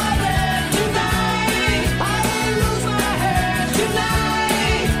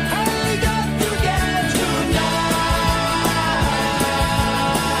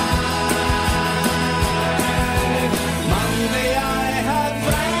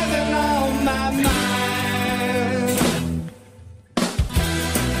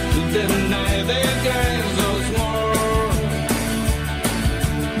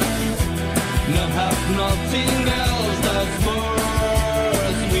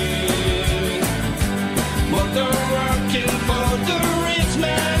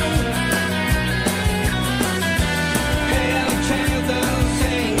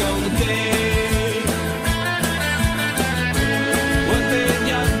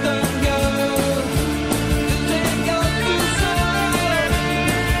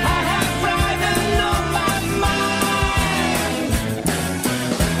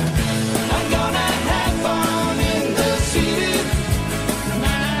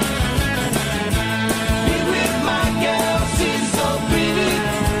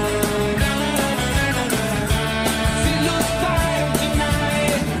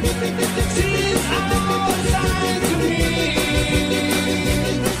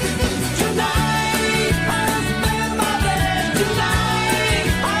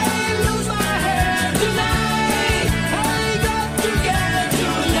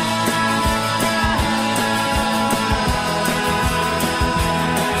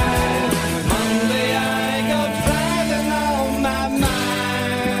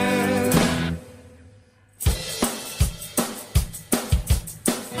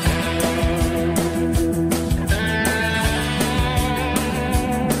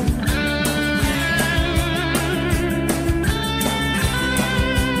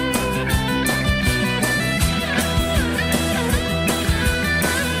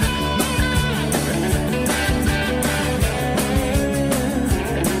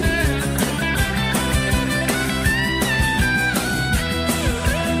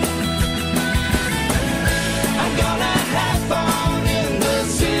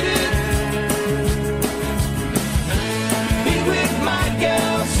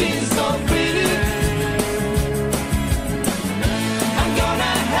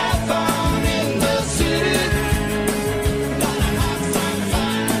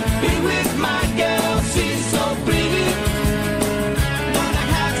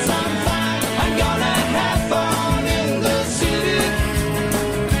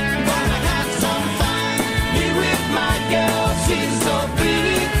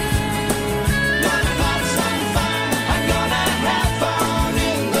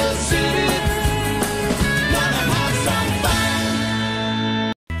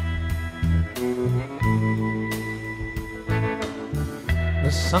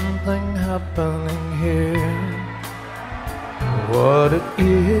 something happening here. What it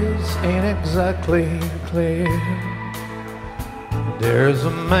is ain't exactly clear. There's a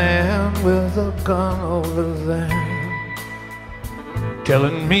man with a gun over there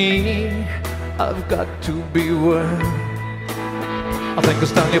telling me I've got to beware. I think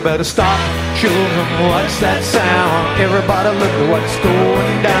it's time you better stop. Children, what's that sound? Everybody look at what's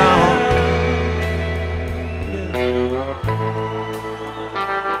going down.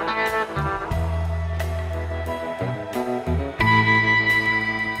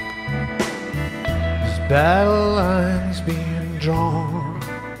 Battle lines being drawn.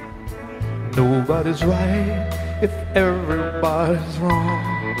 Nobody's right if everybody's wrong.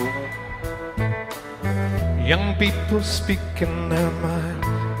 Young people speaking their mind.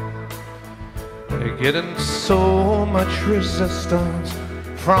 They're getting so much resistance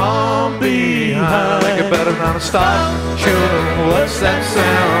from behind. Think you better not stop. Children, what's that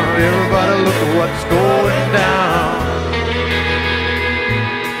sound? Everybody look at what's going down.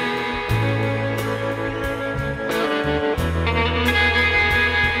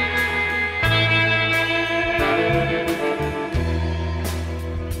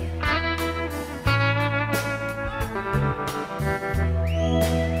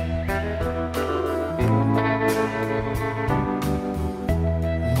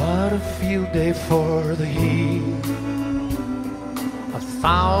 Day for the heat.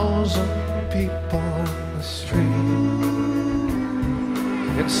 1,000 people in the street,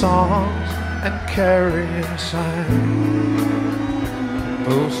 singing songs and carrying signs,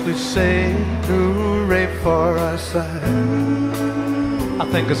 mostly say hooray for our side. I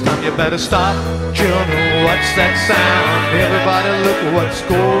think it's time you better stop. Children, what's that sound? Everybody look at what's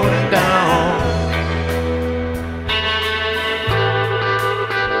going down.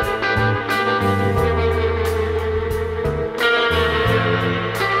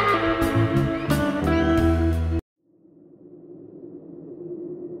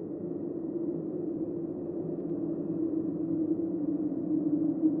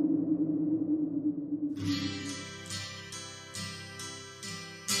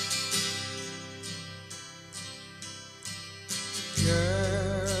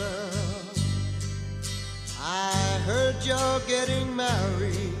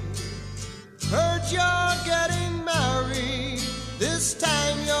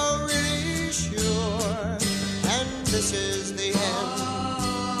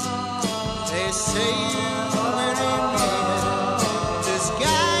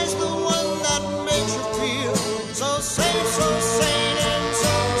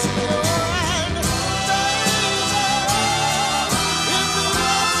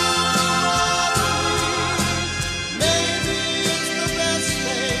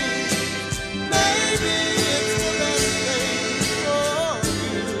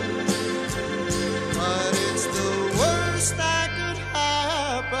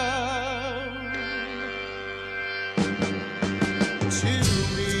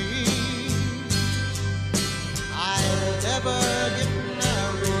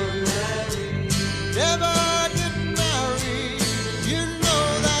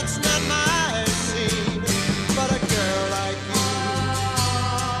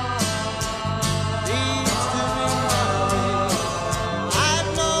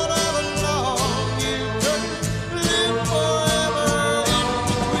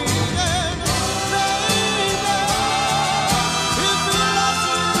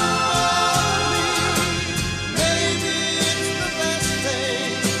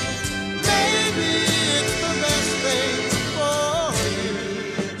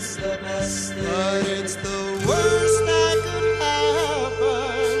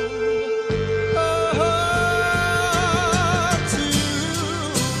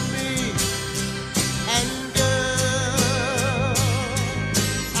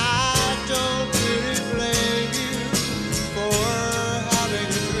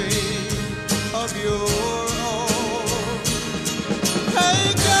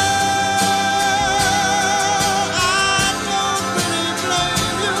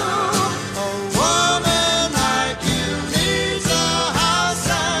 One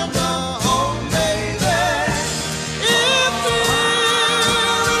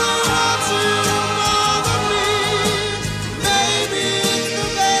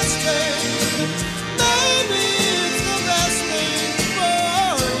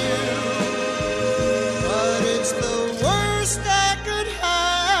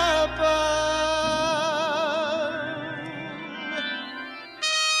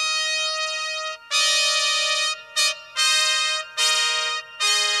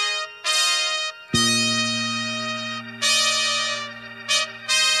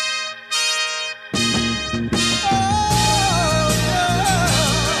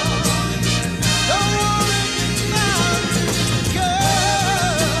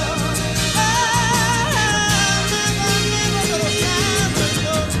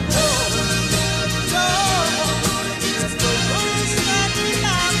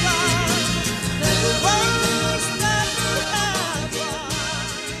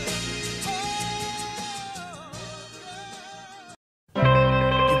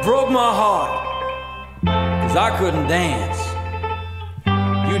I couldn't dance.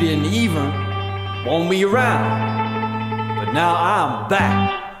 You didn't even want me around. But now I'm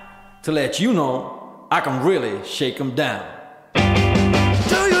back to let you know I can really shake 'em down.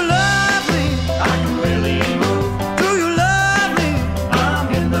 Do you love me? I can really move. Do you love me? I'm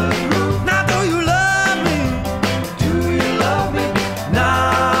in the groove. Now do you love me? Do you love me?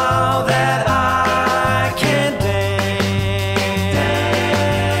 Now that I can dance.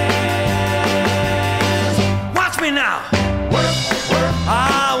 Watch me now. Work, work.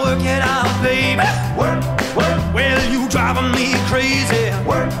 I'll work it out, baby. Work, work. Well, you driving me crazy.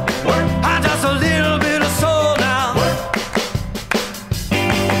 Work, work. I just a little bit of soul now. Work.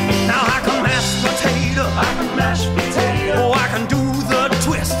 Now I can mash potato. I can mash potato. Oh, I can do the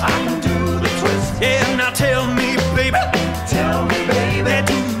twist. I can do the twist. Yeah, now tell me, baby. Tell me, baby.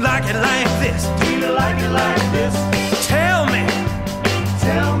 Do you like it like this? Do you like it like this? Tell me.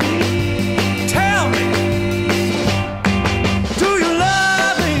 Tell me. Tell me. Do you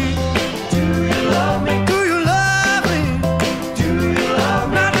love me? Do you love me? Do you love me? Do you love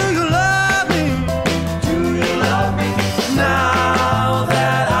me? Now do you love me? Do you love me? Now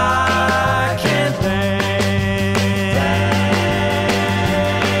that I can dance.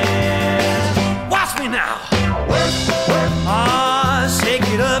 Watch me now. Work, work. Ah, shake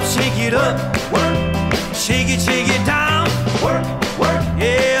it up, shake it up. Work. Shake it down. Work, work.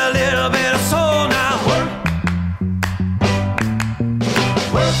 Yeah, a little bit of soul now. Work.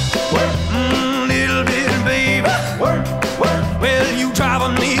 Work, work. Little bit, baby. Work, work. Well, you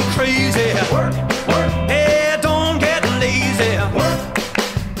driving me crazy. Work, work. Yeah, don't get lazy. Work.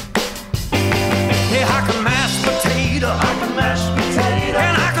 Yeah, I can mash potato. I can mash potato.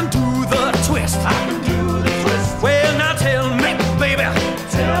 And I can do the twist. I can do the twist. Well, now tell me, baby.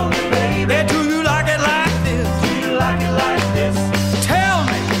 Tell me, baby. Do you like it like this? Do you like it like this? Tell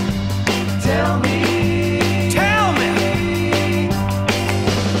me. Tell me. Tell me.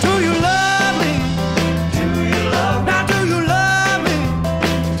 Do you love me? Do you love me? Now do you love me?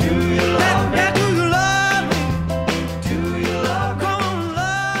 Do you love me? Now do you love me? Do you love me? Come on,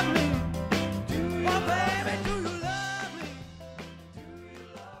 love me. Do you, oh baby, do you love me? Do you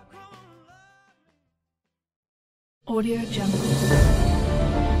love? Come on, love me. Audio Jungle.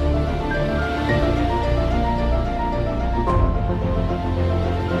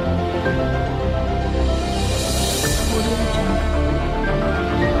 Audio Jungle.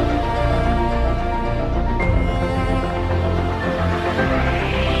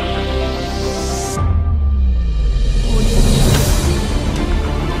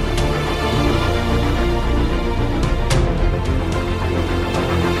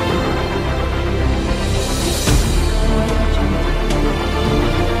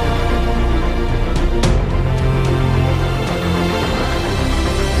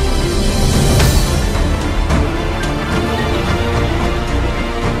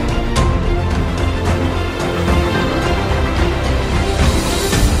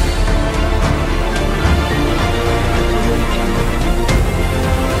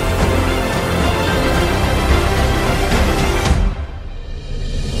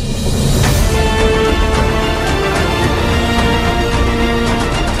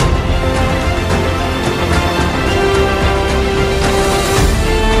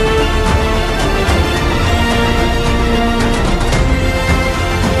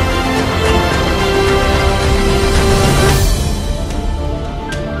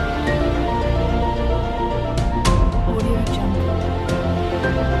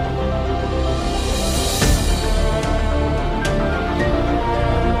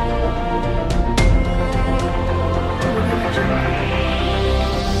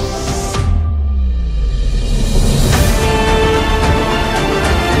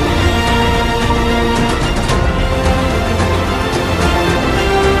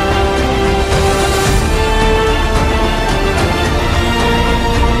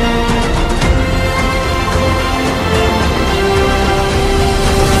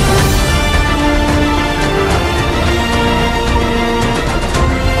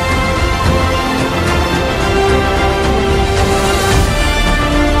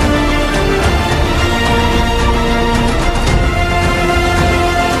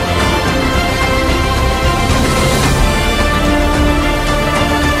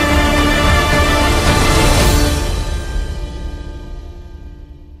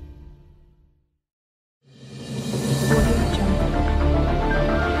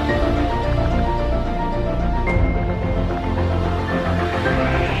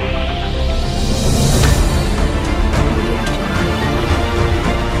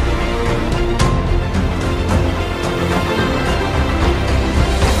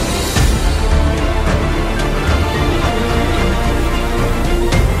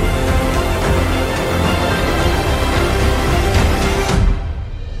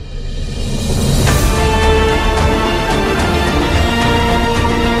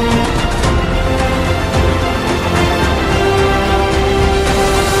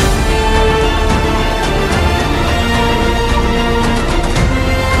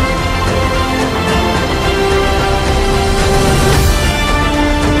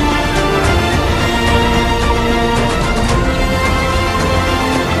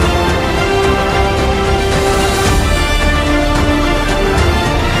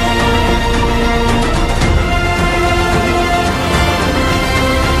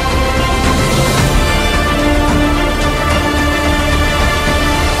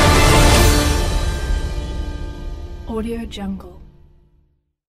 Audio Jungle.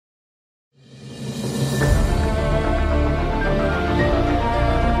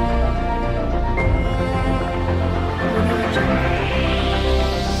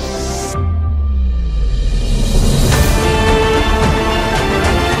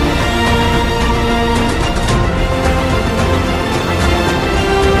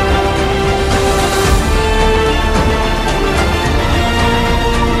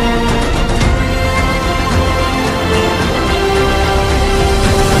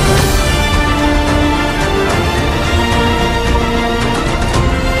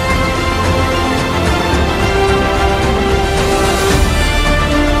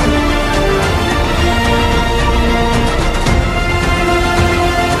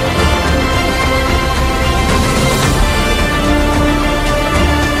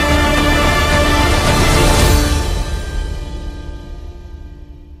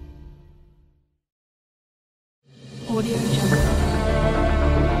 Audio Jungle.